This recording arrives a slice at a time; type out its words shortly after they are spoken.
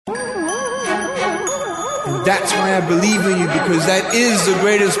And that's why I believe in you, because that is the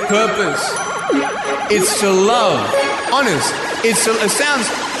greatest purpose. It's to love. Honest. It sounds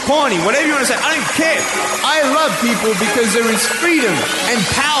corny, whatever you want to say. I don't care. I love people because there is freedom and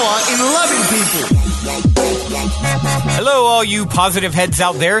power in loving people. Hello, all you positive heads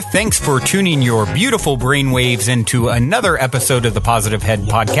out there. Thanks for tuning your beautiful brainwaves into another episode of the Positive Head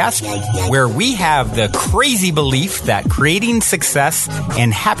Podcast, where we have the crazy belief that creating success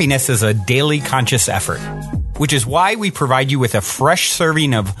and happiness is a daily conscious effort, which is why we provide you with a fresh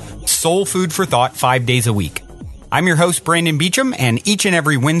serving of soul food for thought 5 days a week. I'm your host, Brandon Beecham, and each and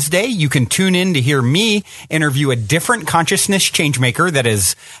every Wednesday, you can tune in to hear me interview a different consciousness changemaker that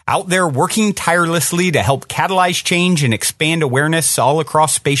is out there working tirelessly to help catalyze change and expand awareness all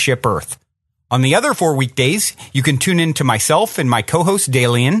across Spaceship Earth. On the other 4 weekdays, you can tune in to myself and my co-host,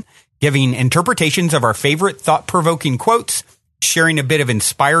 Dalien, giving interpretations of our favorite thought-provoking quotes, sharing a bit of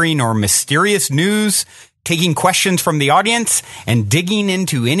inspiring or mysterious news, taking questions from the audience, and digging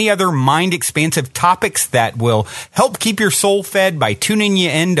into any other mind-expansive topics that will help keep your soul fed by tuning you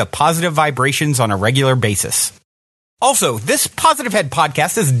into positive vibrations on a regular basis. Also, this Positive Head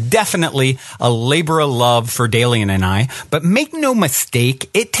Podcast is definitely a labor of love for Dalien and I, but make no mistake,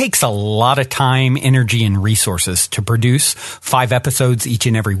 it takes a lot of time, energy, and resources to produce 5 episodes each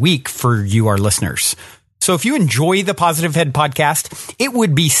and every week for you, our listeners. So if you enjoy the Positive Head Podcast, it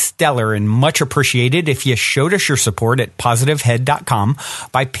would be stellar and much appreciated if you showed us your support at positivehead.com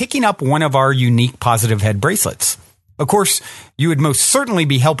by picking up one of our unique Positive Head bracelets. Of course, you would most certainly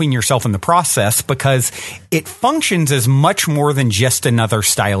be helping yourself in the process because it functions as much more than just another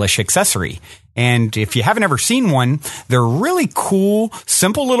stylish accessory. And if you haven't ever seen one, they're really cool,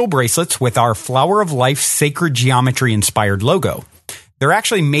 simple little bracelets with our Flower of Life sacred geometry inspired logo. They're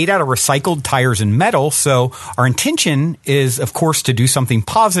actually made out of recycled tires and metal, so our intention is, of course, to do something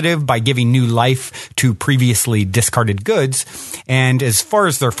positive by giving new life to previously discarded goods. And as far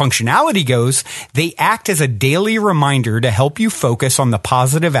as their functionality goes, they act as a daily reminder to help you focus on the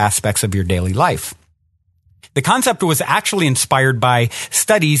positive aspects of your daily life. The concept was actually inspired by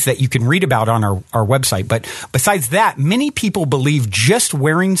studies that you can read about on our website. But besides that, many people believe just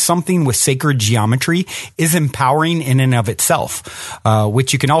wearing something with sacred geometry is empowering in and of itself,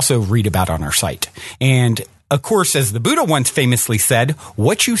 which you can also read about on our site. And of course, as the Buddha once famously said,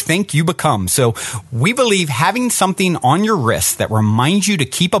 what you think you become. So we believe having something on your wrist that reminds you to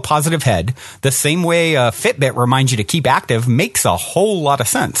keep a positive head, the same way a Fitbit reminds you to keep active, makes a whole lot of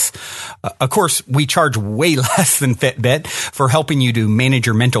sense. Of course, we charge way less than Fitbit for helping you to manage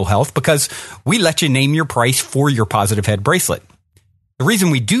your mental health because we let you name your price for your positive head bracelet. The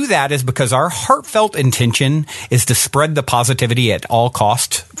reason we do that is because our heartfelt intention is to spread the positivity at all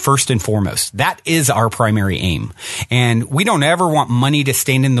costs, first and foremost. That is our primary aim. And we don't ever want money to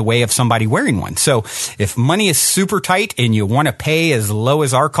stand in the way of somebody wearing one. So if money is super tight and you want to pay as low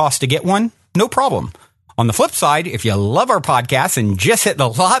as our cost to get one, no problem. On the flip side, if you love our podcast and just hit the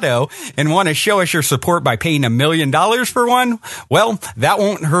lotto and want to show us your support by paying $1 million for one, well, that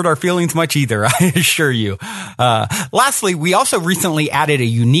won't hurt our feelings much either, I assure you. Lastly, we also recently added a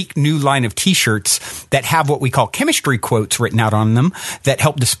unique new line of t-shirts that have what we call chemistry quotes written out on them that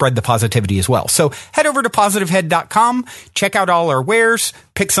help to spread the positivity as well. So head over to positivehead.com, check out all our wares,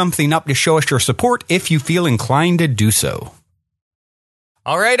 pick something up to show us your support if you feel inclined to do so.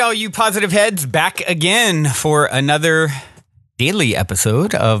 All right, all you positive heads, back again for another daily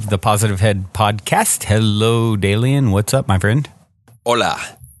episode of the Positive Head Podcast. Hello, Dalien. What's up, my friend? Hola.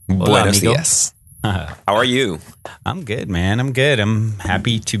 Buenos dias. How are you? I'm good, man. I'm good. I'm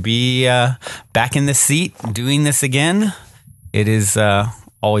happy to be back in the seat doing this again. It is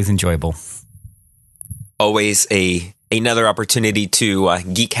always enjoyable. Always another opportunity to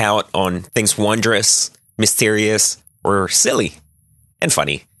geek out on things wondrous, mysterious, or silly. And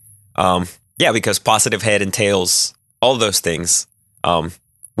funny. Yeah, because Positive Head entails all those things.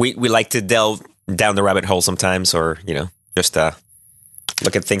 We like to delve down the rabbit hole sometimes, or, just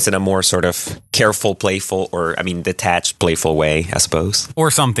look at things in a more sort of careful, playful, detached, playful way, I suppose.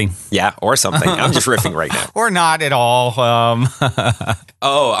 Or something. Yeah, or something. I'm just riffing right now. Or not at all.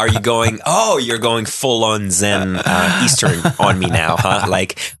 Oh, are you going? Oh, you're going full on Zen Eastern on me now, huh?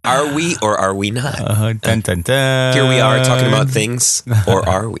 Like, are we or are we not? Dun, dun, dun. Here we are talking about things, or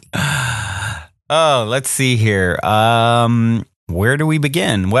are we? Oh, let's see here. Where do we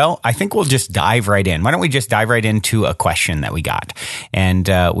begin? Well, I think we'll just dive right in. Why don't we just dive right into a question that we got? And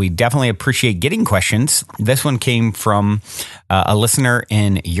we definitely appreciate getting questions. This one came from a listener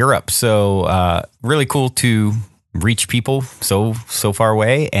in Europe. So really cool to reach people so far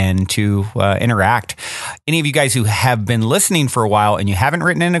away and to interact. Any of you guys who have been listening for a while and you haven't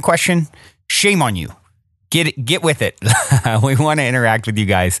written in a question, shame on you. Get with it. We want to interact with you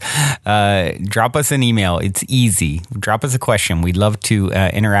guys. Drop us an email. It's easy. Drop us a question. We'd love to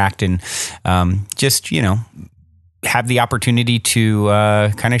interact and just, have the opportunity to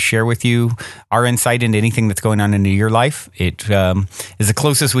kind of share with you our insight into anything that's going on into your life. It is the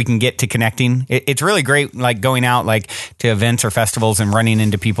closest we can get to connecting. It's really great, like going out like to events or festivals and running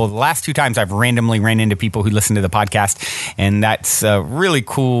into people. The last 2 times I've randomly ran into people who listen to the podcast, and that's a really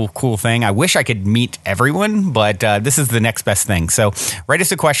cool thing. I wish I could meet everyone, but this is the next best thing. So write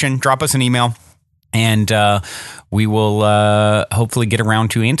us a question, drop us an email, and we will hopefully get around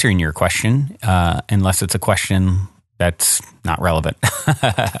to answering your question, unless it's a question that's not relevant.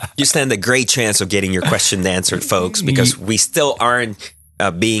 You stand a great chance of getting your question answered, folks, because we still aren't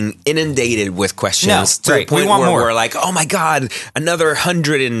being inundated with questions to the point where we're like, oh my God, another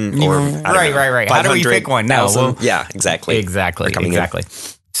 100 and or right. How do we pick one? No, yeah, exactly.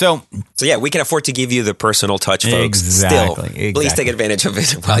 So yeah, we can afford to give you the personal touch, folks. Still, please take advantage of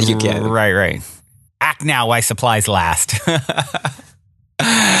it while you can. Right. Act now while supplies last.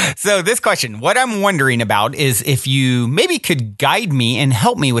 So this question, what I'm wondering about is if you maybe could guide me and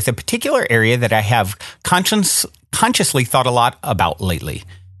help me with a particular area that I have consciously thought a lot about lately,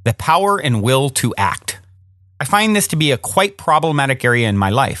 the power and will to act. I find this to be a quite problematic area in my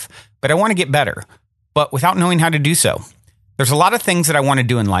life, but I want to get better, but without knowing how to do so. There's a lot of things that I want to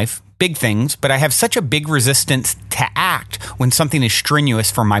do in life, big things, but I have such a big resistance to act when something is strenuous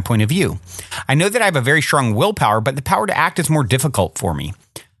from my point of view. I know that I have a very strong willpower, but the power to act is more difficult for me.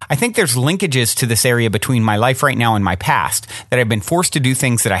 I think there's linkages to this area between my life right now and my past, that I've been forced to do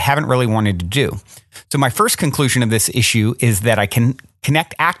things that I haven't really wanted to do. So my first conclusion of this issue is that I can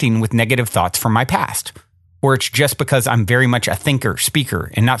connect acting with negative thoughts from my past, or it's just because I'm very much a thinker,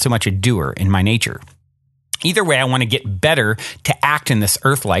 speaker, and not so much a doer in my nature. Either way, I want to get better to act in this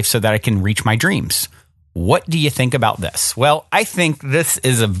earth life so that I can reach my dreams. What do you think about this? Well, I think this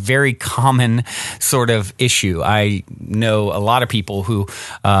is a very common sort of issue. I know a lot of people who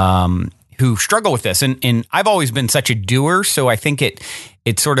struggle with this, and I've always been such a doer, so I think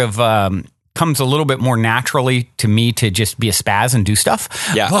it sort of comes a little bit more naturally to me to just be a spaz and do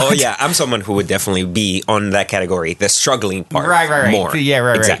stuff. Yeah. But, I'm someone who would definitely be on that category, the struggling part. Right. More. Yeah,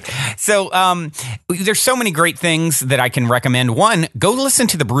 right. Exactly. So there's so many great things that I can recommend. One, go listen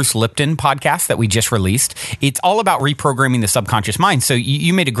to the Bruce Lipton podcast that we just released. It's all about reprogramming the subconscious mind. So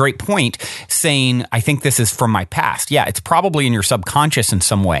you made a great point saying, I think this is from my past. Yeah, it's probably in your subconscious in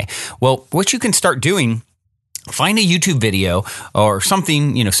some way. Well, what you can start doing, find a YouTube video or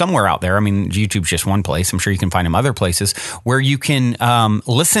something, somewhere out there. I mean, YouTube's just one place. I'm sure you can find them other places where you can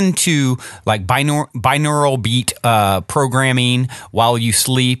listen to like binaural beat programming while you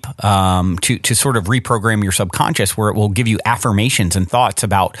sleep to sort of reprogram your subconscious, where it will give you affirmations and thoughts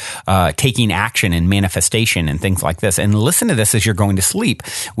about taking action and manifestation and things like this. And listen to this as you're going to sleep,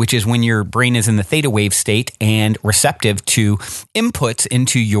 which is when your brain is in the theta wave state and receptive to inputs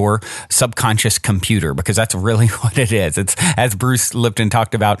into your subconscious computer, because that's really what it is. It's, as Bruce Lipton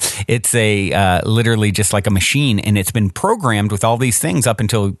talked about, it's a literally just like a machine, and it's been programmed with all these things up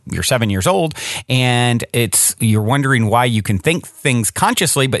until you're 7 years old, and you're wondering why you can think things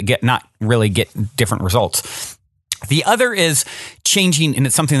consciously but not really get different results. The other is changing, and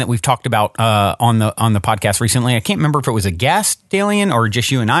it's something that we've talked about on the podcast recently. I can't remember if it was a guest, Dalien, or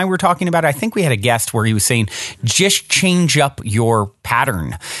just you and I were talking about it. I think we had a guest where he was saying, just change up your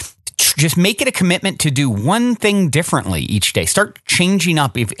pattern. Just make it a commitment to do one thing differently each day. Start changing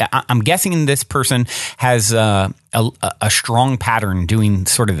up. I'm guessing this person has a strong pattern doing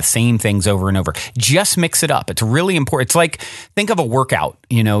sort of the same things over and over. Just mix it up. It's really important. It's like, think of a workout.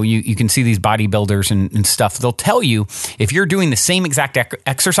 You can see these bodybuilders and stuff. They'll tell you if you're doing the same exact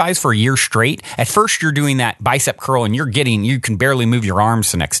exercise for a year straight, at first you're doing that bicep curl and you can barely move your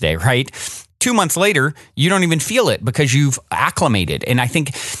arms the next day, right? 2 months later, you don't even feel it because you've acclimated. And I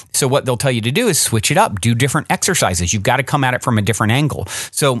think, so what they'll tell you to do is switch it up, do different exercises. You've got to come at it from a different angle.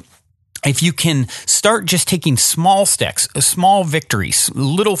 So if you can start just taking small steps, small victories,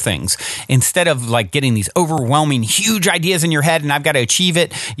 little things, instead of like getting these overwhelming, huge ideas in your head and I've got to achieve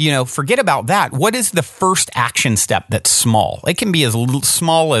it, forget about that. What is the first action step that's small? It can be as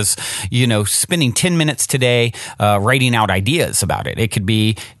small as, spending 10 minutes today writing out ideas about it. It could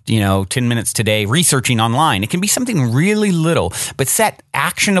be, 10 minutes today researching online. It can be something really little, but set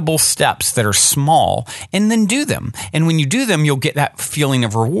actionable steps that are small and then do them. And when you do them, you'll get that feeling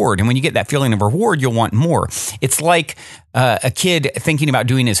of reward. And when you get that feeling of reward, you'll want more. It's like a kid thinking about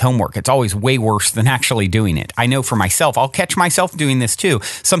doing his homework. It's always way worse than actually doing it. I know for myself, I'll catch myself doing this too.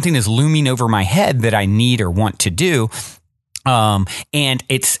 Something is looming over my head that I need or want to do. And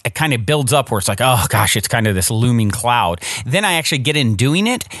it kind of builds up where it's like, oh gosh, it's kind of this looming cloud. Then I actually get in doing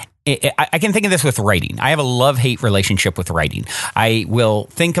it. I can think of this with writing. I have a love-hate relationship with writing. I will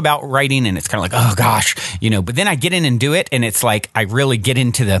think about writing and it's kind of like, oh gosh, but then I get in and do it and it's like I really get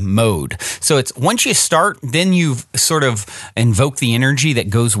into the mode. So it's once you start, then you've sort of invoked the energy that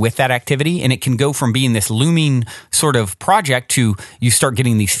goes with that activity, and it can go from being this looming sort of project to you start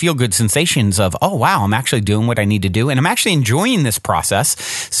getting these feel-good sensations of, oh wow, I'm actually doing what I need to do and I'm actually enjoying this process.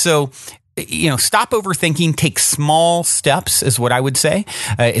 So stop overthinking, take small steps is what I would say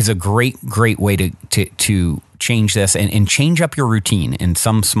is a great way to change this and change up your routine in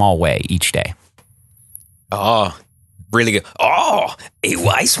some small way each day. Oh, really good. Oh, a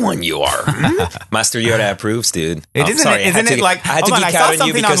wise one you are. Master Yoda approves, dude. Isn't it like, I saw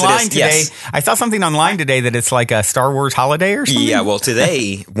something online today. Yes. I saw something online today that it's like a Star Wars holiday or something. Yeah, well,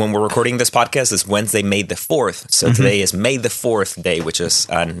 today, when we're recording this podcast, is Wednesday, May the 4th. So today is May the 4th day, which is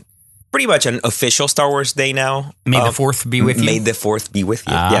pretty much an official Star Wars day now. May the 4th be with you? May the 4th be with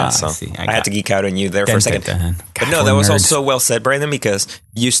you. Yeah, so I had to geek out on you there for a second. God, but no, that was also well said, Brandon, because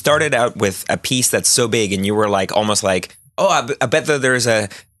you started out with a piece that's so big and you were like, almost like, oh, I bet that there's a,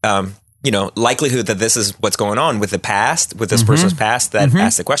 likelihood that this is what's going on with the past, with this person's past that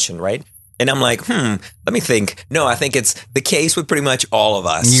asked the question, right? And I'm like, let me think. No, I think it's the case with pretty much all of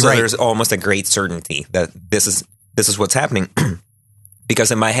us. You're so right. There's almost a great certainty that this is what's happening. Because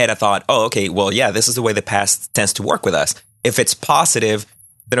in my head, I thought, oh, okay, well, yeah, this is the way the past tends to work with us. If it's positive,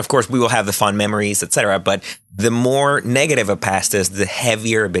 then of course we will have the fond memories, etc. But the more negative a past is, the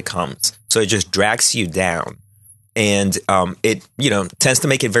heavier it becomes. So it just drags you down. And it, tends to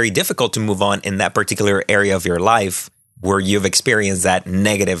make it very difficult to move on in that particular area of your life where you've experienced that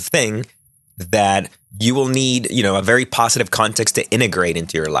negative thing, that you will need, a very positive context to integrate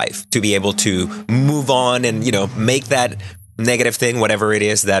into your life to be able to move on and, make that negative thing, whatever it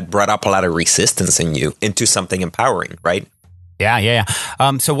is that brought up a lot of resistance in you, into something empowering, right? Yeah.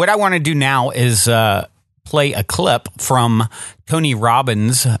 So what I want to do now is play a clip from Tony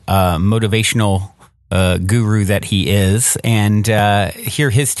Robbins, motivational guru that he is, and hear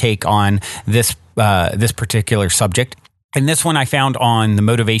his take on this particular subject. And this one I found on the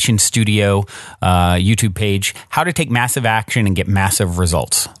Motivation Studio YouTube page, how to take massive action and get massive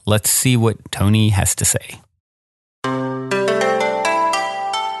results. Let's see what Tony has to say.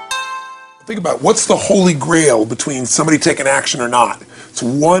 Think about what's the holy grail between somebody taking action or not. It's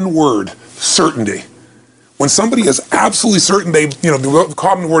one word: certainty. When somebody is absolutely certain, the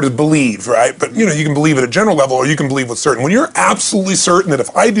common word is believe, right? But you can believe at a general level, or you can believe with certain. When you're absolutely certain that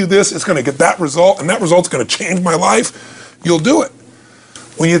if I do this, it's going to get that result, and that result's going to change my life, you'll do it.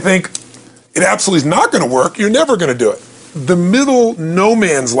 When you think it absolutely is not going to work, you're never going to do it. The middle no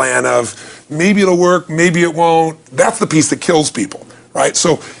man's land of maybe it'll work, maybe it won't, that's the piece that kills people. Right?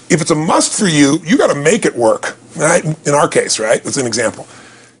 So if it's a must for you, you got to make it work, right? In our case, right? That's an example.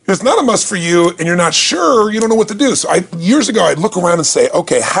 If it's not a must for you and you're not sure, you don't know what to do. So years ago, I'd look around and say,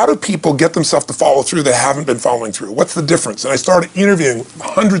 okay, how do people get themselves to follow through that haven't been following through? What's the difference? And I started interviewing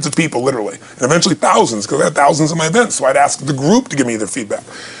hundreds of people, literally, and eventually thousands, because I had thousands of my events. So I'd ask the group to give me their feedback.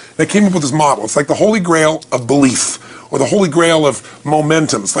 And I came up with this model. It's like the holy grail of belief, or the holy grail of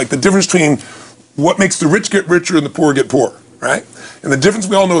momentum. It's like the difference between what makes the rich get richer and the poor get poorer. Right? And the difference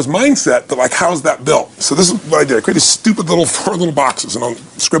we all know is mindset, but like, how's that built? So this is what I did. I created stupid four little boxes, and I'll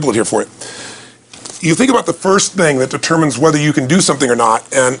scribble it here for you. You think about the first thing that determines whether you can do something or not,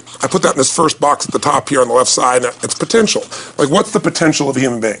 and I put that in this first box at the top here on the left side, and it's potential. Like, what's the potential of a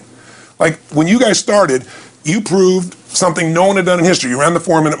human being? Like, when you guys started, you proved something no one had done in history. You ran the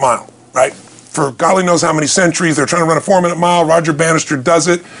 4-minute mile, right? For golly knows how many centuries, they're trying to run a 4-minute mile. Roger Bannister does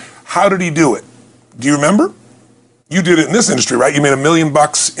it. How did he do it? Do you remember? You did it in this industry, right? You made $1 million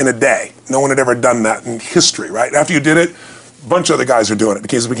in a day. No one had ever done that in history, right? After you did it, a bunch of other guys are doing it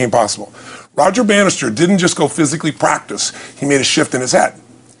because it became possible. Roger Bannister didn't just go physically practice. He made a shift in his head.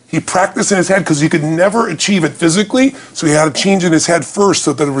 He practiced in his head because he could never achieve it physically, so he had to change in his head first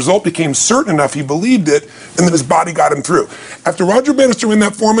so that the result became certain enough he believed it, and then his body got him through. After Roger Bannister ran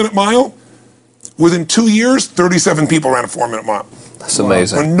that 4-minute mile, within 2 years, 37 people ran a 4-minute mile. That's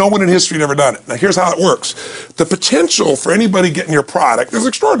amazing. And no one in history had ever done it. Now, here's how it works. The potential for anybody getting your product is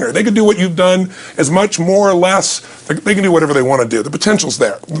extraordinary. They can do what you've done as much, more or less. They can do whatever they want to do. The potential's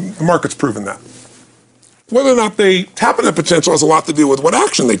there. The market's proven that. Whether or not they tap into potential has a lot to do with what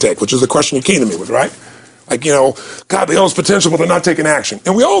action they take, which is the question you came to me with, right? Like, God, they all have potential, but they're not taking action.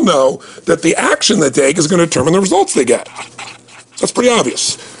 And we all know that the action they take is going to determine the results they get. That's pretty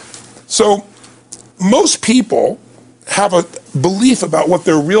obvious. So most people have a belief about what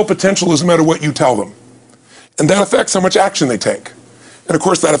their real potential is no matter what you tell them. And that affects how much action they take. And of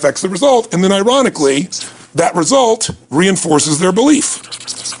course, that affects the result. And then ironically, that result reinforces their belief.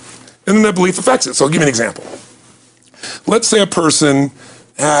 And then that belief affects it. So I'll give you an example. Let's say a person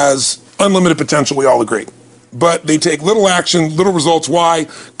has unlimited potential, we all agree. But they take little action, little results. Why?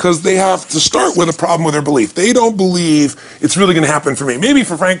 Because they have to start with a problem with their belief. They don't believe it's really going to happen for me. Maybe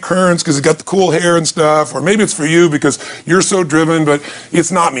for Frank Kearns because he's got the cool hair and stuff, or maybe it's for you because you're so driven, but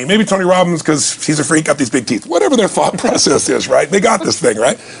it's not me. Maybe Tony Robbins because he's a freak, got these big teeth. Whatever their thought process is, right? They got this thing,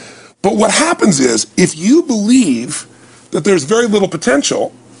 right? But what happens is, if you believe that there's very little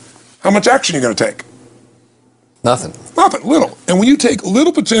potential, how much action are you going to take? Nothing. Nothing, little. And when you take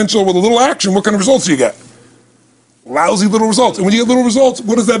little potential with a little action, what kind of results do you get? Lousy little results. And when you get little results,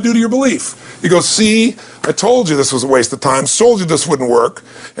 what does that do to your belief? You go, see, I told you this was a waste of time, told you this wouldn't work.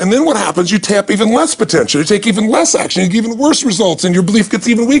 And then what happens? You tap even less potential. You take even less action. You get even worse results, and your belief gets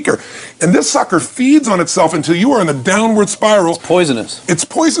even weaker. And this sucker feeds on itself until you are in a downward spiral. It's poisonous. It's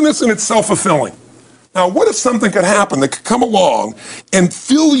poisonous and it's self-fulfilling. Now, what if something could happen that could come along and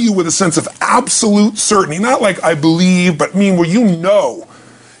fill you with a sense of absolute certainty? Not like I believe, but where you know.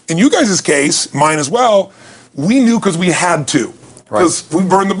 In you guys' case, mine as well, we knew because we had to. Because we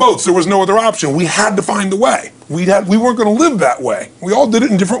burned the boats. There was no other option. We had to find a way. We weren't going to live that way. We all did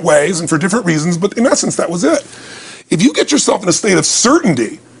it in different ways and for different reasons, but in essence, that was it. If you get yourself in a state of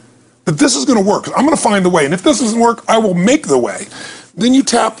certainty that this is going to work, I'm going to find the way, and if this doesn't work, I will make the way, then you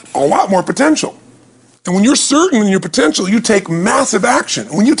tap a lot more potential. And when you're certain in your potential, you take massive action.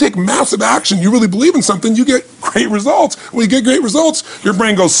 And when you take massive action, you really believe in something, you get great results. When you get great results, your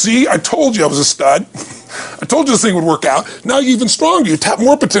brain goes, see, I told you I was a stud. I told you this thing would work out. Now you're even stronger. You tap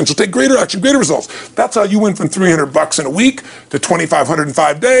more potential, take greater action, greater results. That's how you went from $300 in a week to $2,500 in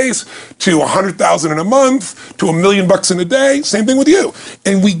 5 days to $100,000 in a month to $1 million in a day. Same thing with you.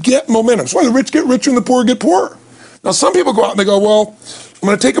 And we get momentum. That's why the rich get richer and the poor get poorer. Now, some people go out and they go, well, I'm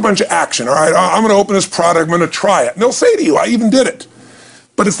going to take a bunch of action, all right? I'm going to open this product. I'm going to try it. And they'll say to you, I even did it.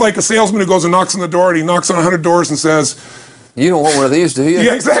 But it's like a salesman who goes and knocks on the door, and he knocks on 100 doors and says, you don't want one of these, do you?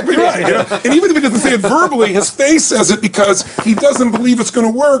 Yeah, exactly right. You know? And even if he doesn't say it verbally, his face says it because he doesn't believe it's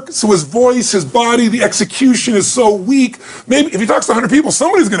going to work. So his voice, his body, the execution is so weak. Maybe if he talks to 100 people,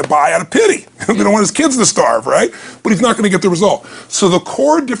 somebody's going to buy out of pity. They don't want his kids to starve, right? But he's not going to get the result. So the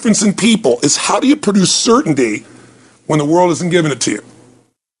core difference in people is how do you produce certainty when the world isn't giving it to you?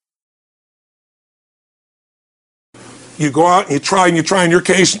 You go out and you try, in your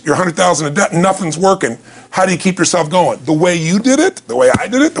case, you're 100,000 in debt, and nothing's working. How do you keep yourself going? The way you did it, the way I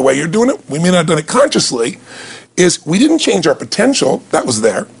did it, the way you're doing it, we may not have done it consciously, is we didn't change our potential. That was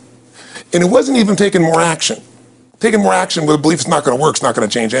there. And it wasn't even taking more action. Taking more action with a belief it's not going to work, it's not going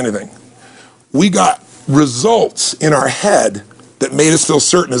to change anything. We got results in our head that made us feel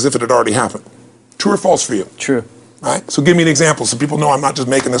certain as if it had already happened. True or false for you? True. All right? So give me an example so people know I'm not just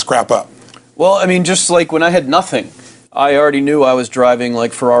making this crap up. Well, I mean, just like when I had nothing, I already knew I was driving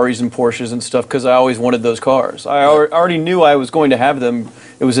like Ferraris and Porsches and stuff because I always wanted those cars. I already knew I was going to have them.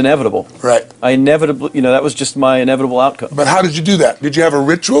 It was inevitable. Right. I inevitably, that was just my inevitable outcome. But how did you do that? Did you have a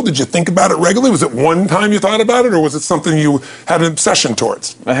ritual? Did you think about it regularly? Was it one time you thought about it, or was it something you had an obsession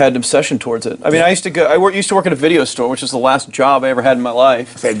towards? I had an obsession towards it. I mean, I used to work at a video store, which was the last job I ever had in my life.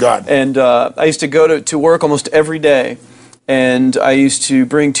 Thank God. And I used to go to work almost every day. And I used to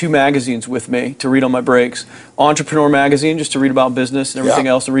bring 2 magazines with me to read on my breaks. Entrepreneur magazine, just to read about business and everything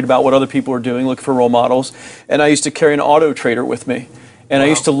else, and read about what other people are doing, look for role models. And I used to carry an auto trader with me. And I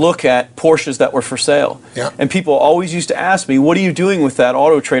used to look at Porsches that were for sale. Yeah. And people always used to ask me, what are you doing with that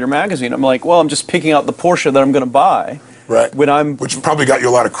auto trader magazine? I'm like, well, I'm just picking out the Porsche that I'm going to buy. Right. Which probably got you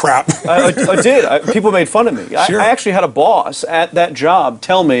a lot of crap. I did. People made fun of me. Sure. I actually had a boss at that job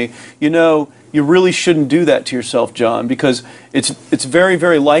tell me, you really shouldn't do that to yourself, John, because it's very,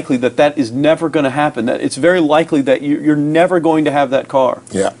 very likely that is never going to happen. That it's very likely that you're never going to have that car.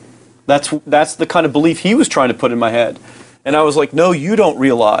 Yeah. That's the kind of belief he was trying to put in my head. And I was like, no, you don't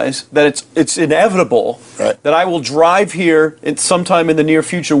realize that it's inevitable that I will drive here sometime in the near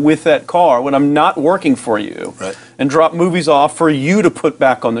future with that car when I'm not working for you and drop movies off for you to put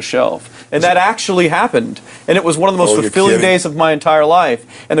back on the shelf. And that actually happened. And it was one of the most fulfilling days of my entire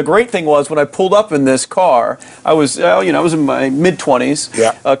life. And the great thing was when I pulled up in this car, I was in my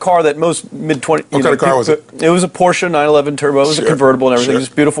mid-20s, a car that most mid-20s... What kind of car was it? It was a Porsche 911 Turbo. It was a convertible and everything. It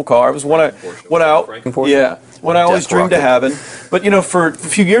was a beautiful car. It was one I always dreamed of having. But, for a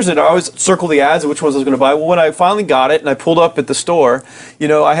few years I always circled the ads of which ones I was going to buy. Well, when I finally got it and I pulled up at the store,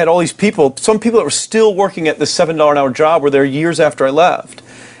 I had all these people, some people that were still working at this $7 an hour job were there years after I left.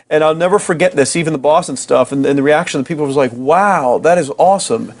 And I'll never forget this, even the boss and stuff, and the reaction of the people was like, wow, that is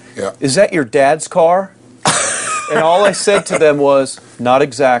awesome. Yeah. Is that your dad's car? And all I said to them was, not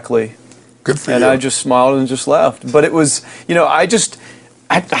exactly. Good for you. And I just smiled and just left. But it was,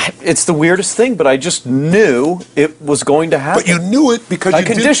 it's the weirdest thing, but I just knew it was going to happen. But you knew it because I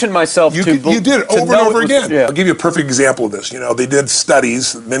conditioned myself to you did it over and over again. Yeah. I'll give you a perfect example of this. They did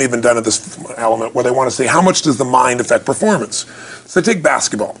studies, many have been done at this element, where they want to say how much does the mind affect performance. So they take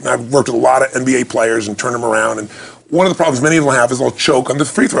basketball. And I've worked with a lot of NBA players and turned them around. And one of the problems many of them have is they'll choke on the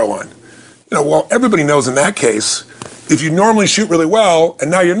free throw line. Well, everybody knows in that case, if you normally shoot really well and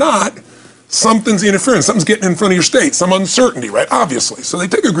now you're not, something's interfering, something's getting in front of your state, some uncertainty, right? Obviously. So they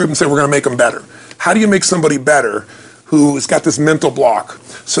take a group and say, we're going to make them better. How do you make somebody better who's got this mental block?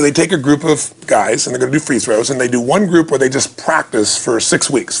 So they take a group of guys and they're going to do free throws, and they do one group where they just practice for 6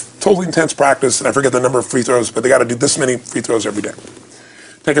 weeks. Totally intense practice, and I forget the number of free throws, but they got to do this many free throws every day.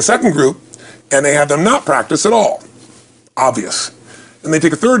 Take a second group, and they have them not practice at all. Obvious. And they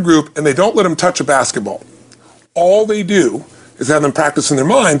take a third group, and they don't let them touch a basketball. All they do is have them practice in their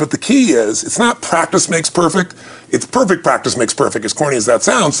mind, but the key is, it's not practice makes perfect, it's perfect practice makes perfect, as corny as that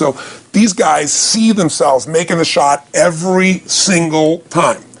sounds. So these guys see themselves making the shot every single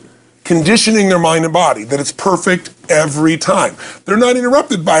time, conditioning their mind and body that it's perfect every time. They're not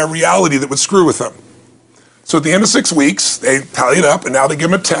interrupted by a reality that would screw with them. So at the end of 6 weeks, they tally it up, and now they give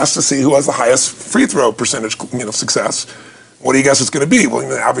them a test to see who has the highest free throw percentage, success. What do you guess it's going to be? Well,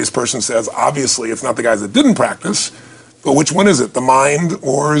 the obvious person says, obviously, it's not the guys that didn't practice. But which one is it? The mind,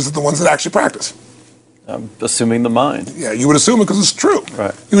 or is it the ones that actually practice? I'm assuming the mind. Yeah, you would assume it because it's true.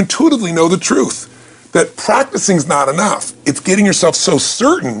 Right. You intuitively know the truth. That practicing's not enough. It's getting yourself so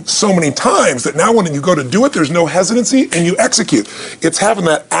certain so many times that now when you go to do it, there's no hesitancy and you execute. It's having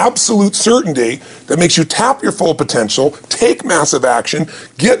that absolute certainty that makes you tap your full potential, take massive action,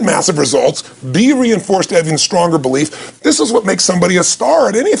 get massive results, be reinforced to having stronger belief. This is what makes somebody a star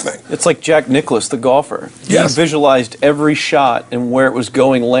at anything. It's like Jack Nicklaus, the golfer. Yes. He visualized every shot and where it was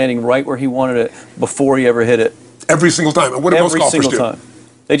going, landing right where he wanted it before he ever hit it. Every single time. And what do most golfers do? Every single time.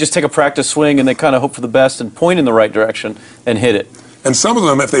 They just take a practice swing and they kind of hope for the best and point in the right direction and hit it. And some of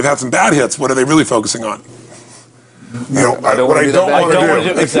them, if they've had some bad hits, what are they really focusing on? I don't want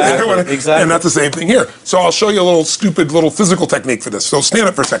to do. Exactly. And that's the same thing here. So I'll show you a little stupid little physical technique for this. So stand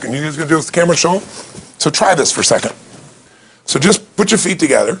up for a second. You guys going to do this with the camera? Show them? So try this for a second. So just put your feet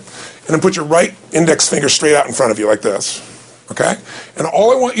together and then put your right index finger straight out in front of you like this. Okay? And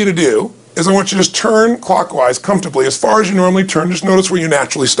all I want you to do is I want you to just turn clockwise comfortably as far as you normally turn. Just notice where you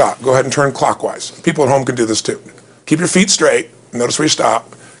naturally stop. Go ahead and turn clockwise. People at home can do this too. Keep your feet straight. Notice where you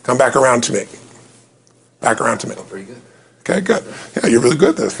stop. Come back around to me. Back around to me. Pretty good. Okay, good. Yeah, you're really good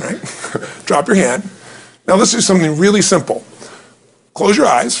at this, right? Drop your hand. Now let's do something really simple. Close your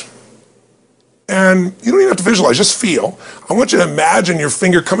eyes. And you don't even have to visualize, just feel. I want you to imagine your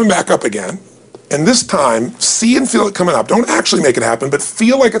finger coming back up again. And this time, see and feel it coming up. Don't actually make it happen, but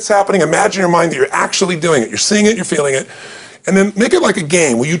feel like it's happening. Imagine in your mind that you're actually doing it. You're seeing it, you're feeling it. And then make it like a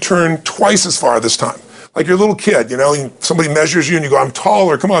game where you turn twice as far this time. Like you're a little kid, somebody measures you and you go, I'm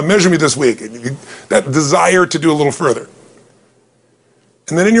taller, come on, measure me this week. And that desire to do a little further.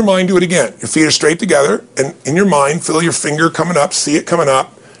 And then in your mind, do it again. Your feet are straight together, and in your mind, feel your finger coming up, see it coming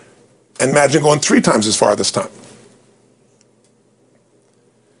up, and imagine going 3 times as far this time.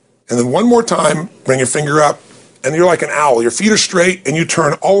 And then one more time, bring your finger up, and you're like an owl. Your feet are straight, and you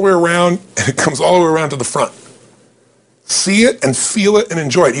turn all the way around, and it comes all the way around to the front. See it and feel it and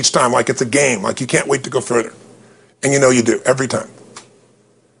enjoy it each time like it's a game, like you can't wait to go further. And you do, every time.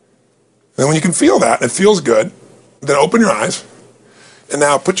 Then when you can feel that, and it feels good, then open your eyes, and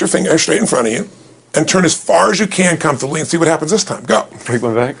now put your finger straight in front of you, and turn as far as you can comfortably and see what happens this time. Go. Break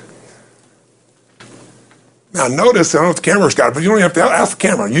my back. Now notice, I don't know if the camera's got it, but you don't even have to ask the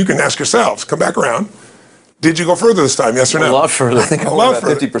camera. You can ask yourselves. Come back around. Did you go further this time, yes or no? A lot further. I think I went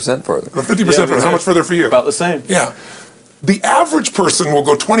about 50% further. 50% further. How much further for you? About the same. Yeah. The average person will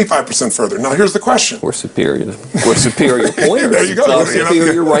go 25% further. Now here's the question. We're superior. We're superior pointers. There you go. It's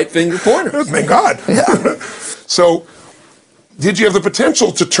superior right finger pointers. Thank God. Yeah. So, did you have the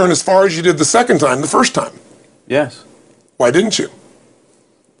potential to turn as far as you did the second time, the first time? Yes. Why didn't you?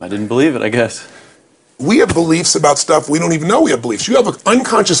 I didn't believe it, I guess. We have beliefs about stuff we don't even know we have beliefs. You have an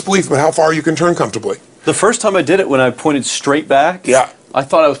unconscious belief about how far you can turn comfortably. The first time I did it, when I pointed straight back, yeah, I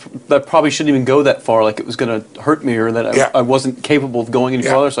thought I probably shouldn't even go that far, like it was going to hurt me, or that I wasn't capable of going any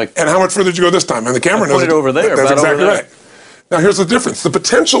farther. So and how much further did you go this time? And the camera knows it over there. That's exactly over there. right. Now here's the difference. The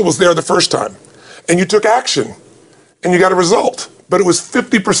potential was there the first time, and you took action, and you got a result. But it was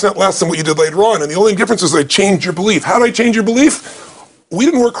 50% less than what you did later on. And the only difference is I changed your belief. How did I change your belief? We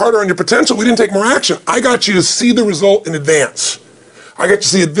didn't work harder on your potential. We didn't take more action. I got you to see the result in advance. I got to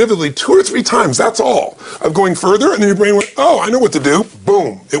see it vividly 2 or 3 times. That's all. Of going further, and then your brain went, oh, I know what to do.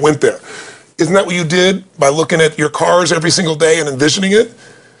 Boom, it went there. Isn't that what you did by looking at your cars every single day and envisioning it?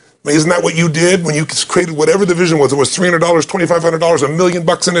 I mean, isn't that what you did when you created whatever the vision was? It was $300, $2,500, $1 million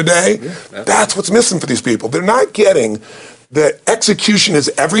in a day. Yeah, that's what's missing for these people. They're not getting that execution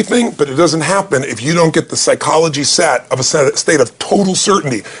is everything, but it doesn't happen if you don't get the psychology set of a state of total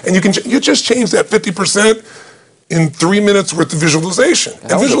certainty. And you just change that 50% in 3 minutes worth of visualization.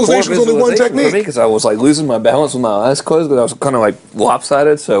 And visualization is only one technique. Because I was like losing my balance with my eyes closed, because I was kind of like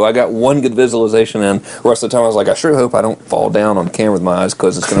lopsided. So I got one good visualization in. The rest of the time I was like, I sure hope I don't fall down on camera with my eyes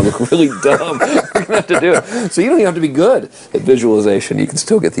closed. It's going to look really dumb. You're going to have to do it. So you don't even have to be good at visualization. You can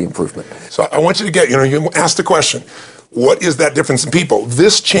still get the improvement. So I want you to get, you ask the question, what is that difference in people?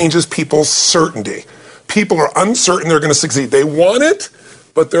 This changes people's certainty. People are uncertain they're going to succeed. They want it,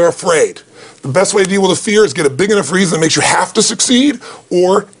 but they're afraid. The best way to deal with a fear is get a big enough reason that makes you have to succeed,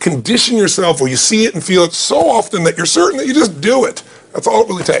 or condition yourself where you see it and feel it so often that you're certain that you just do it. That's all it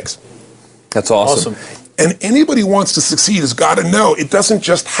really takes. That's awesome. And anybody who wants to succeed has got to know it doesn't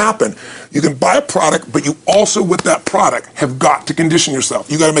just happen. You can buy a product, but you also, with that product, have got to condition yourself.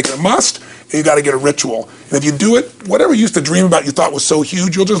 You got to make it a must, and you got to get a ritual. And if you do it, whatever you used to dream about you thought was so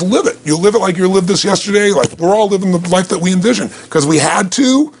huge, you'll just live it. You'll live it like you lived this yesterday, like we're all living the life that we envision. Because we had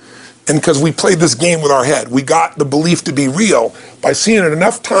to, and because we played this game with our head. We got the belief to be real by seeing it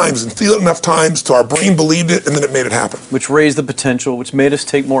enough times and feeling it enough times till our brain believed it, and then it made it happen. Which raised the potential, which made us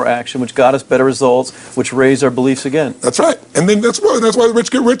take more action, which got us better results, which raised our beliefs again. That's right. And then that's why the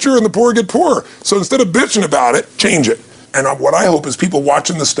rich get richer and the poor get poorer. So instead of bitching about it, change it. And what I hope is people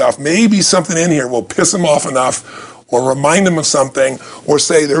watching this stuff, maybe something in here will piss them off enough, or remind them of something, or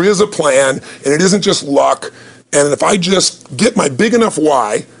say there is a plan, and it isn't just luck. And if I just get my big enough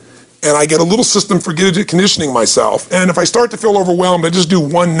why, and I get a little system for conditioning myself, and if I start to feel overwhelmed, I just do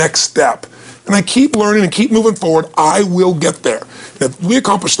one next step. And I keep learning and keep moving forward, I will get there. And if we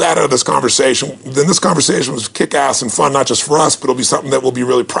accomplish that out of this conversation, then this conversation was kick-ass and fun, not just for us, but it'll be something that we'll be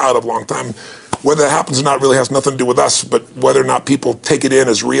really proud of a long time. Whether that happens or not really has nothing to do with us, but whether or not people take it in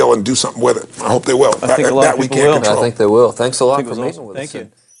as real and do something with it. I hope they will. I think a lot of people will. I think they will. Thanks a lot for meeting with us. Thank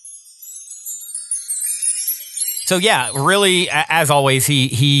you. So yeah, really, as always,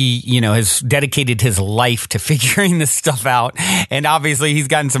 he has dedicated his life to figuring this stuff out, and obviously he's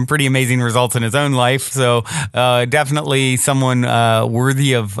gotten some pretty amazing results in his own life. So definitely someone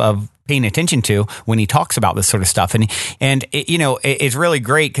worthy of paying attention to when he talks about this sort of stuff. And it's really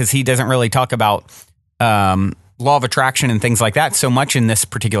great because he doesn't really talk about law of attraction and things like that so much in this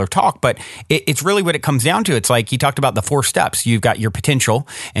particular talk, but it's really what it comes down to. It's like he talked about the 4 steps. You've got your potential,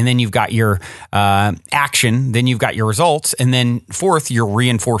 and then you've got your action, then you've got your results, and then fourth, you're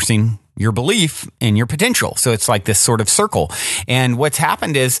reinforcing your belief in your potential. So it's like this sort of circle. And what's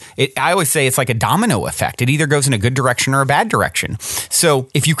happened is, I always say it's like a domino effect. It either goes in a good direction or a bad direction. So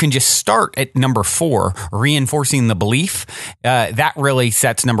if you can just start at number 4, reinforcing the belief, that really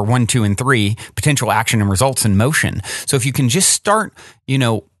sets number 1, 2, and 3, potential action and results in motion. So if you can just start,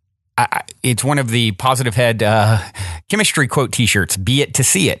 it's one of the Positive Head chemistry quote t-shirts, be it to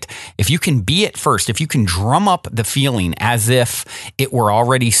see it. If you can be it first, if you can drum up the feeling as if it were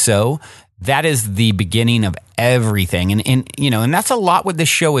already so, that is the beginning of everything. And that's a lot what this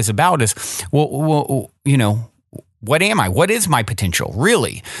show is about is, what am I? What is my potential,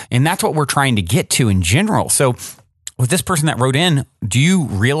 really? And that's what we're trying to get to in general. So with this person that wrote in, do you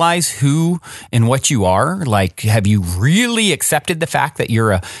realize who and what you are? Like, have you really accepted the fact that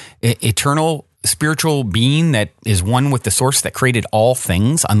you're a eternal spiritual being that is one with the source that created all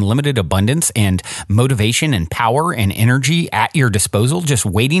things, unlimited abundance and motivation and power and energy at your disposal, just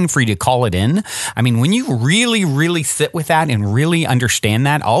waiting for you to call it in? I mean, when you really, really sit with that and really understand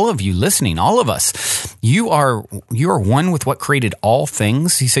that, all of you listening, all of us, you are one with what created all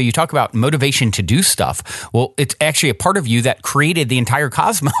things. So you talk about motivation to do stuff. Well, it's actually a part of you that created the entire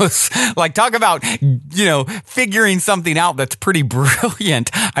cosmos. Like, talk about, figuring something out that's pretty brilliant.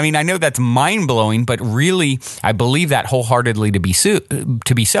 I mean, I know that's mind-blowing, but really, I believe that wholeheartedly to be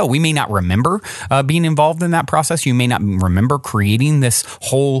so. We may not remember being involved in that process. You may not remember creating this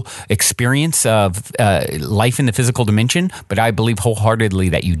whole experience of life in the physical dimension, but I believe wholeheartedly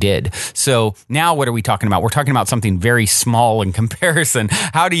that you did. So now what are we talking about? We're talking about something very small in comparison.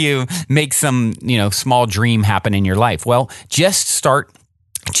 How do you make some, small dream happen in your life? Well, just start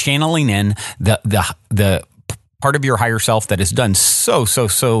channeling in the part of your higher self that has done so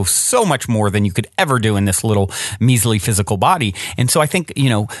much more than you could ever do in this little measly physical body. And so I think,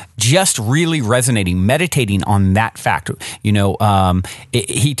 just really resonating, meditating on that fact,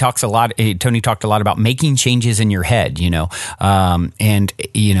 he talks a lot, Tony talked a lot about making changes in your head, the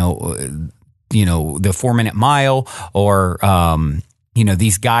 4-minute mile, or,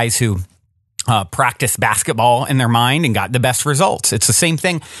 these guys who practice basketball in their mind and got the best results. It's the same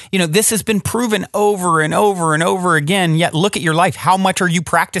thing. This has been proven over and over and over again, yet look at your life. How much are you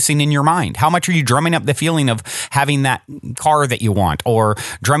practicing in your mind? How much are you drumming up the feeling of having that car that you want, or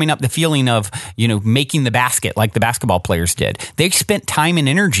drumming up the feeling of, making the basket like the basketball players did? They spent time and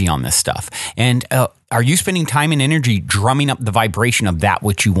energy on this stuff. And, are you spending time and energy drumming up the vibration of that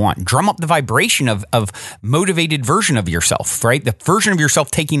which you want? Drum up the vibration of motivated version of yourself, right? The version of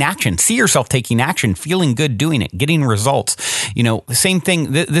yourself taking action. See yourself taking action, feeling good doing it, getting results. Same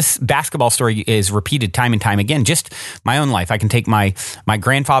thing. This basketball story is repeated time and time again. Just my own life. I can take my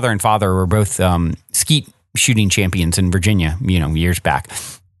grandfather and father were both skeet shooting champions in Virginia, years back.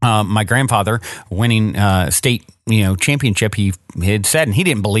 My grandfather winning state championship, he had said, and he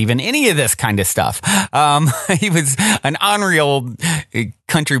didn't believe in any of this kind of stuff. He was an ornery old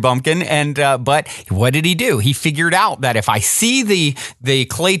country bumpkin, and but what did he do? He figured out that if I see the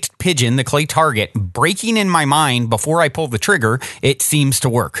clay pigeon, the clay target breaking in my mind before I pull the trigger, it seems to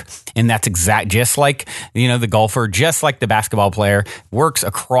work. And that's just like the golfer, just like the basketball player, works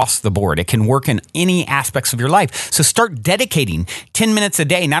across the board. It can work in any aspects of your life. So start dedicating 10 minutes a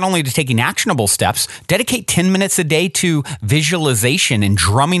day, not only to taking actionable steps, dedicate 10 minutes a day to visualization and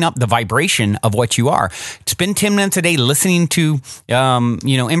drumming up the vibration of what you are. Spend 10 minutes a day listening to,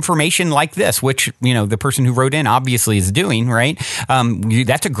 information like this, which, the person who wrote in obviously is doing, right?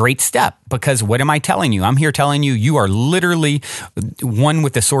 That's a great step, because what am I telling you? I'm here telling you, you are literally one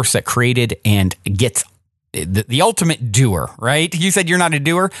with the source that created and gets the ultimate doer, right? You said you're not a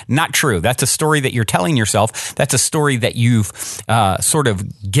doer. Not true. That's a story that you're telling yourself. That's a story that you've sort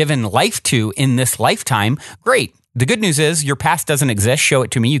of given life to in this lifetime. Great. The good news is your past doesn't exist. Show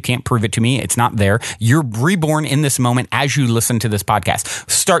it to me. You can't prove it to me. It's not there. You're reborn in this moment as you listen to this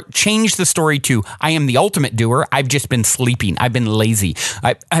podcast. Change the story to, I am the ultimate doer. I've just been sleeping. I've been lazy.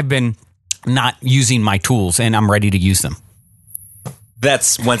 I've been not using my tools, and I'm ready to use them.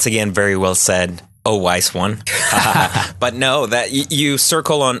 That's once again very well said. Oh, wise one. But no, that you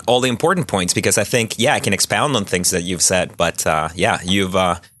circle on all the important points, because I think, I can expound on things that you've said, but you've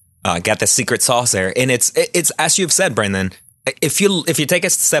got the secret sauce there. And it's as you've said, Brandon, if you take a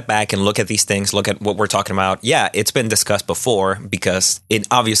step back and look at these things, look at what we're talking about, it's been discussed before, because it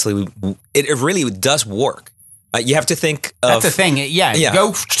really does work. You have to think of... That's the thing.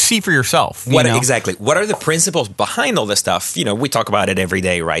 Go see for yourself. Exactly. What are the principles behind all this stuff? We talk about it every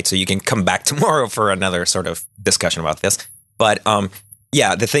day, right? So you can come back tomorrow for another sort of discussion about this. But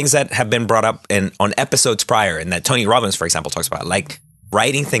the things that have been brought up on episodes prior, and that Tony Robbins, for example, talks about, like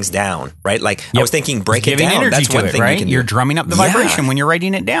writing things down, right? Like I was thinking, break it down. That's one thing right? you can do. You're drumming up the vibration when you're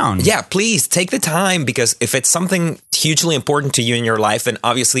writing it down. Yeah, please take the time, because if it's something hugely important to you in your life, then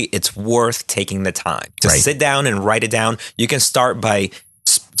obviously it's worth taking the time to sit down and write it down. You can start by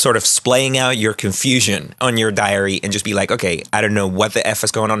sort of splaying out your confusion on your diary and just be like, okay, I don't know what the F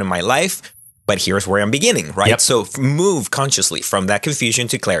is going on in my life, but here's where I'm beginning, right? Yep. So move consciously from that confusion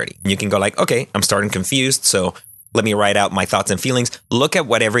to clarity. And you can go like, okay, I'm starting confused, so let me write out my thoughts and feelings. Look at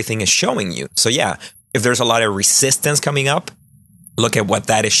what everything is showing you. So if there's a lot of resistance coming up, look at what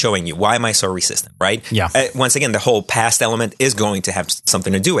that is showing you. Why am I so resistant, right? Yeah. Once again, the whole past element is going to have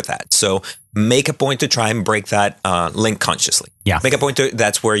something to do with that. So make a point to try and break that link consciously. Yeah. Make a point to,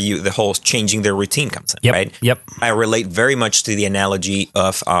 that's where the whole changing their routine comes in, right? Yep. I relate very much to the analogy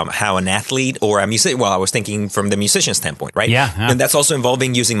of how an athlete or a musician, I was thinking from the musician standpoint, right? Yeah. And that's also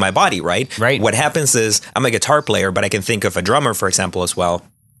involving using my body, right? Right. What happens is, I'm a guitar player, but I can think of a drummer, for example, as well.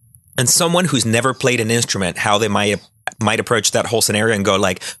 And someone who's never played an instrument, how they might approach that whole scenario and go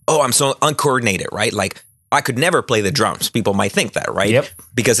like, oh, I'm so uncoordinated, right? Like, I could never play the drums. People might think that, right? Yep.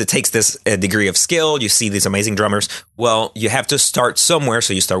 Because it takes this degree of skill. You see these amazing drummers. Well, you have to start somewhere.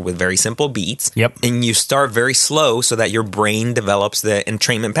 So you start with very simple beats. Yep. And you start very slow so that your brain develops the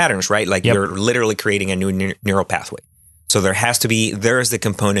entrainment patterns, right? Like you're literally creating a new neural pathway. So there is the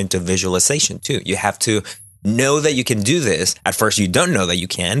component of visualization too. You have to know that you can do this. At first, you don't know that you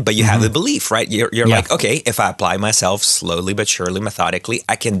can, but you have the belief, right? You're like, okay, if I apply myself slowly but surely, methodically,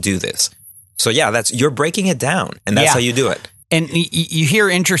 I can do this. So you're breaking it down, and that's how you do it. And you hear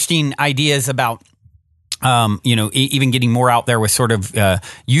interesting ideas about even getting more out there with sort of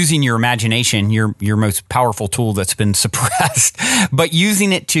using your imagination, your most powerful tool that's been suppressed, but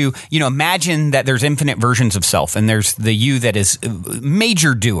using it to, imagine that there's infinite versions of self and there's the you that is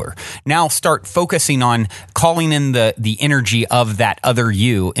major doer. Now start focusing on calling in the energy of that other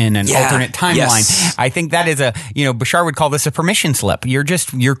you in an alternate timeline. Yes. I think that is Bashar would call this a permission slip.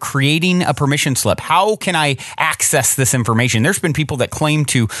 You're creating a permission slip. How can I access this information? There's been people that claim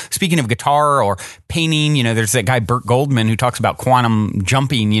to, speaking of guitar or painting, there's that guy Burt Goldman who talks about quantum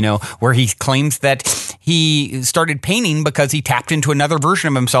jumping, where he claims that he started painting because he tapped into another version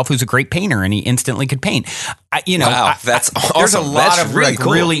of himself who's a great painter and he instantly could paint. Wow, that's awesome. There's a lot of really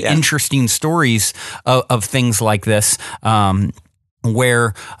cool. really interesting stories of things like this.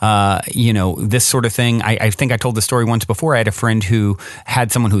 Where, this sort of thing, I think I told the story once before. I had a friend who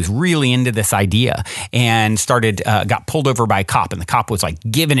had someone who's really into this idea and got pulled over by a cop, and the cop was like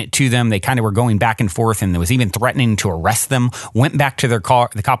giving it to them. They kind of were going back and forth and was even threatening to arrest them, went back to their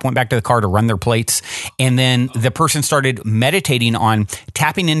car. The cop went back to the car to run their plates. And then the person started meditating on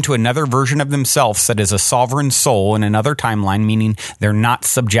tapping into another version of themselves that is a sovereign soul in another timeline, meaning they're not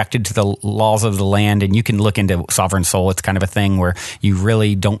subjected to the laws of the land. And you can look into sovereign soul. It's kind of a thing where you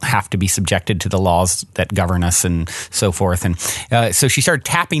really don't have to be subjected to the laws that govern us and so forth. And so she started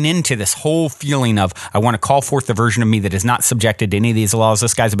tapping into this whole feeling of, I want to call forth the version of me that is not subjected to any of these laws.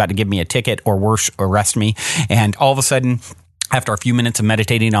 This guy's about to give me a ticket or worse, arrest me. And all of a sudden, after a few minutes of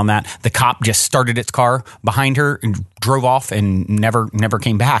meditating on that, the cop just started its car behind her and drove off and never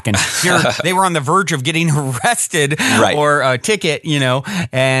came back. And here they were on the verge of getting arrested or a ticket,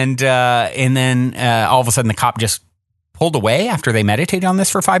 and then all of a sudden the cop just pulled away after they meditated on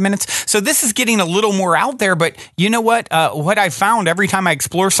this for 5 minutes. So this is getting a little more out there, but you know what? What I found every time I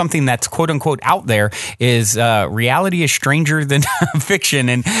explore something that's quote unquote out there is reality is stranger than fiction.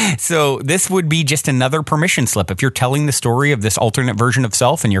 And so this would be just another permission slip. If you're telling the story of this alternate version of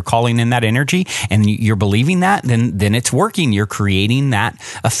self and you're calling in that energy and you're believing that, then it's working. You're creating that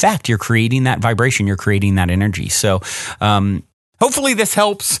effect. You're creating that vibration. You're creating that energy. So, hopefully this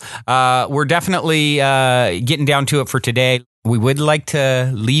helps. We're definitely getting down to it for today. We would like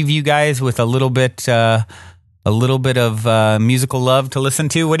to leave you guys with a little bit of musical love to listen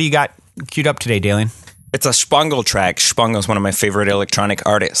to. What do you got queued up today, Dalien? It's a Spangle track. Spangle is one of my favorite electronic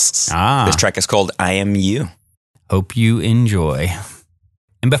artists. This track is called I Am You. Hope you enjoy.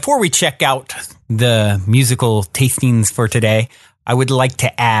 And before we check out the musical tastings for today, I would like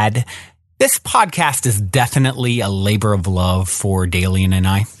to add, this podcast is definitely a labor of love for Dalien and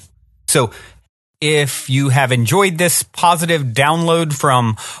I. So if you have enjoyed this positive download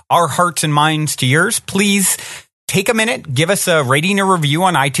from our hearts and minds to yours, please take a minute, give us a rating or review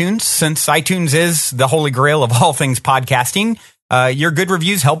on iTunes. Since iTunes is the holy grail of all things podcasting, your good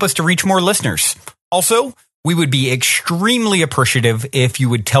reviews help us to reach more listeners. Also, we would be extremely appreciative if you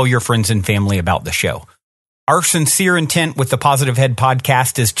would tell your friends and family about the show. Our sincere intent with the Positive Head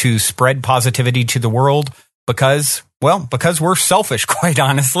podcast is to spread positivity to the world because we're selfish, quite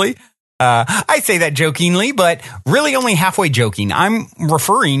honestly. I say that jokingly, but really only halfway joking. I'm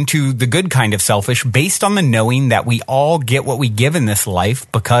referring to the good kind of selfish based on the knowing that we all get what we give in this life,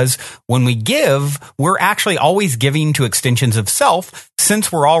 because when we give, we're actually always giving to extensions of self,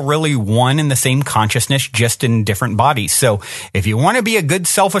 since we're all really one in the same consciousness, just in different bodies. So if you want to be a good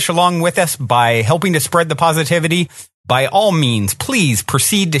selfish along with us by helping to spread the positivity, by all means, please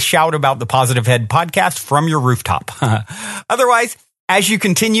proceed to shout about the Positive Head podcast from your rooftop. Otherwise, as you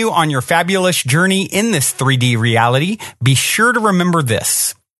continue on your fabulous journey in this 3D reality, be sure to remember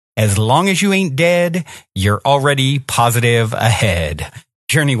this. As long as you ain't dead, you're already positive ahead.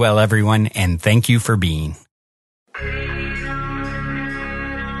 Journey well, everyone, and thank you for being.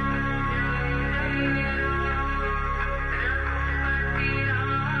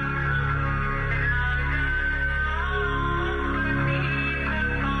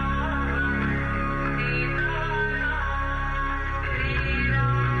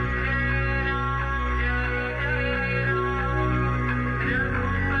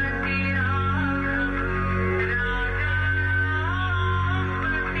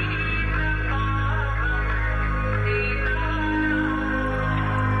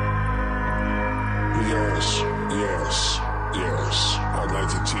 Yes. I'd like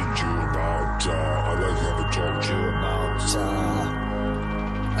to teach you about, I'd like to have a talk to you about,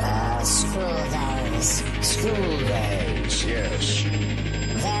 school days, yes.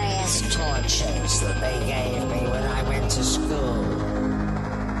 Various tortures that they gave me when I went to school.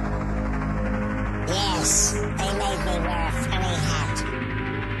 Yes, they made me wear a funny hat.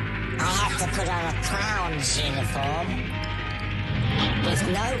 I had to put on a clown's uniform with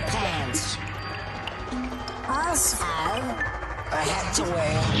no pants. Also, I had to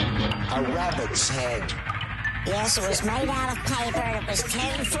wear a rabbit's head. yes, it was made out of paper and it was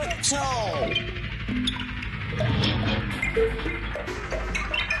 10 foot tall.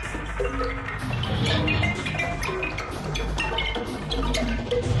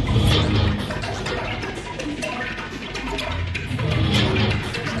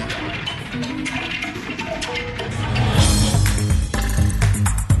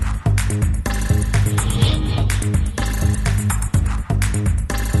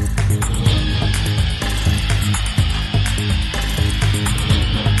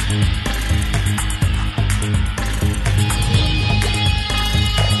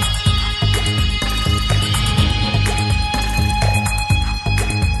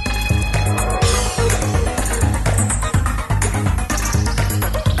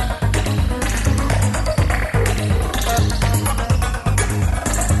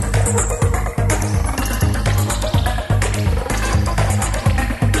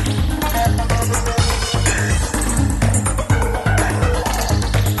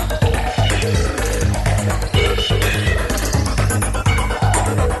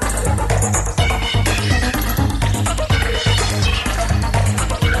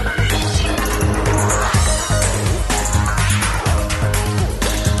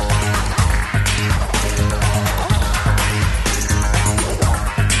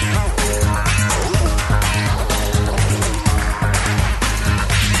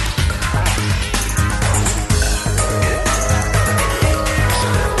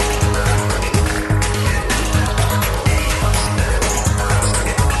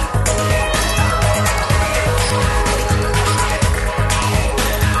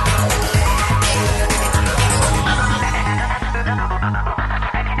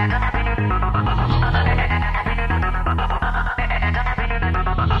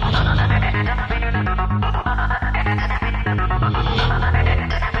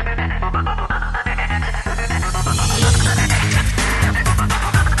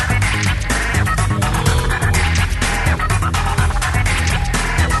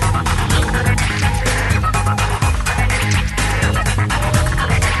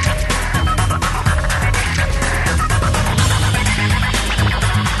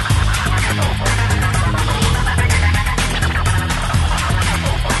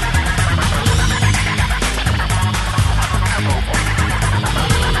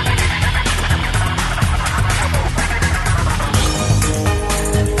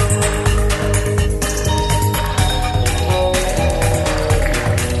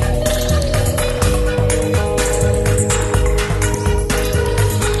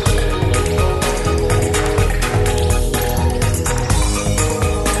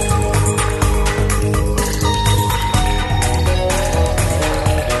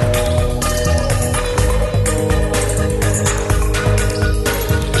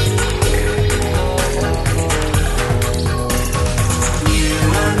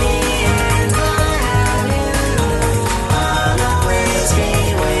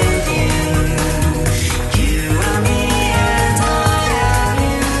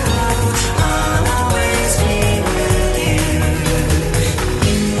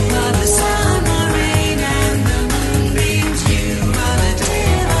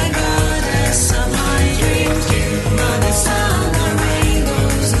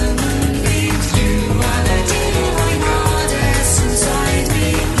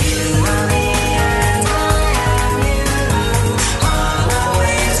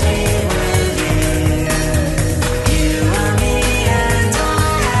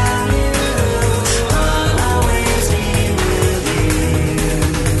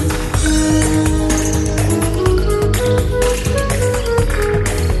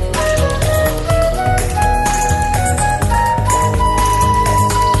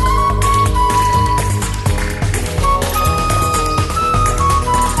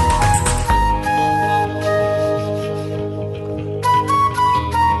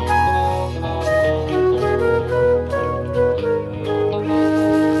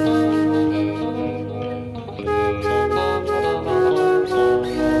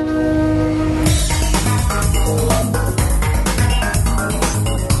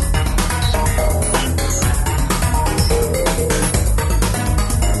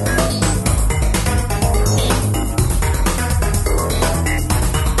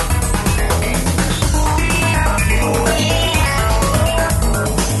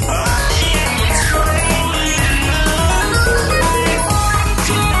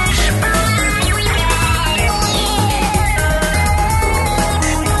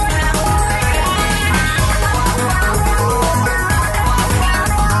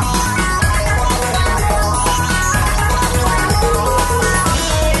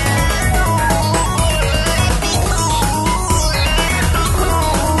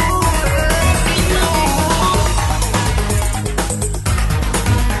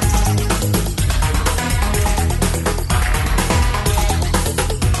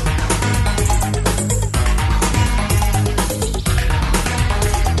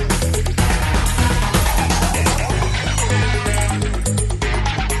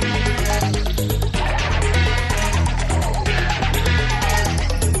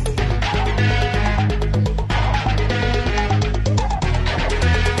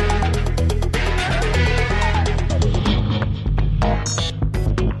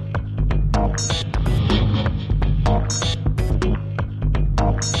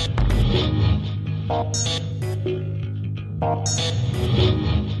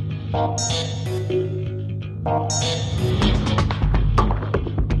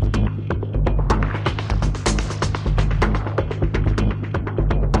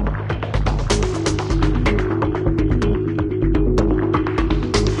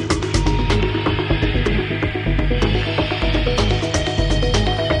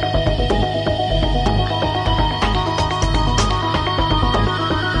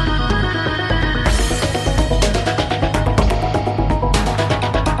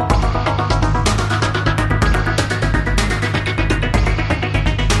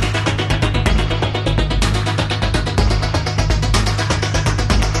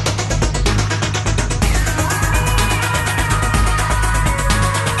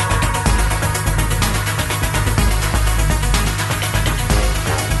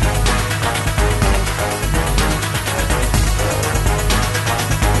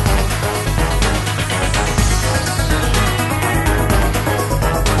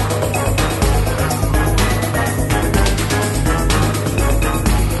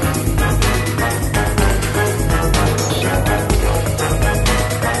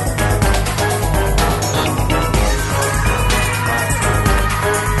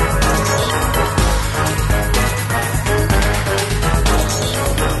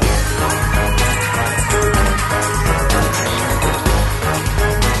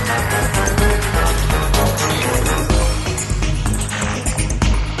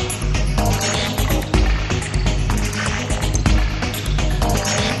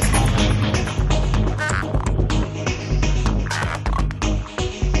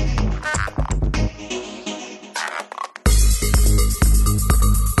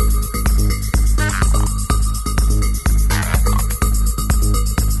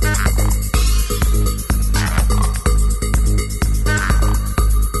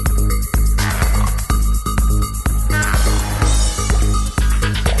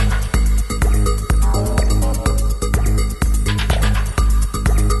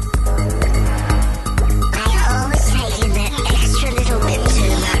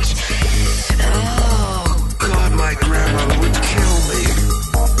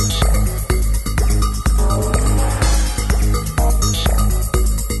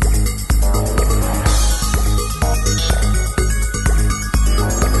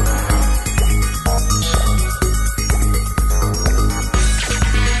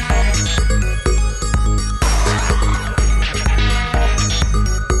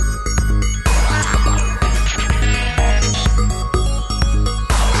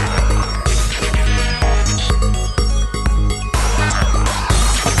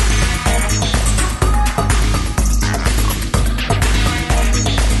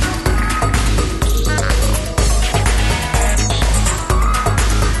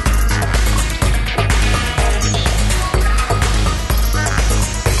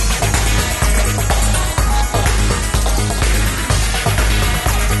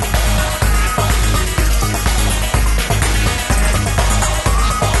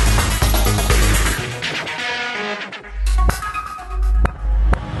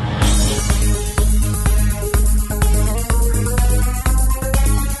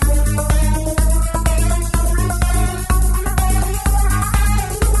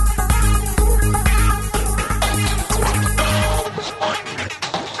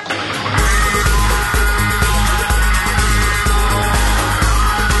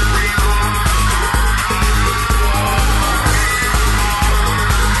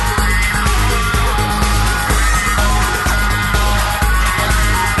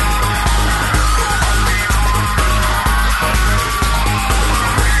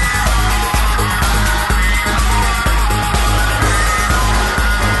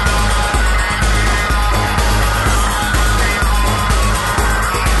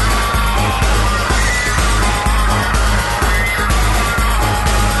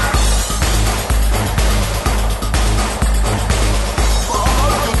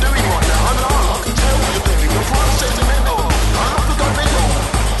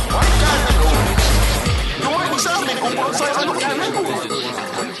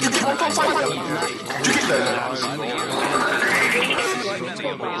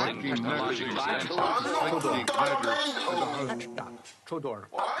 Tudor.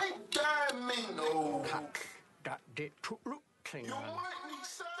 Tak, dat dit to look.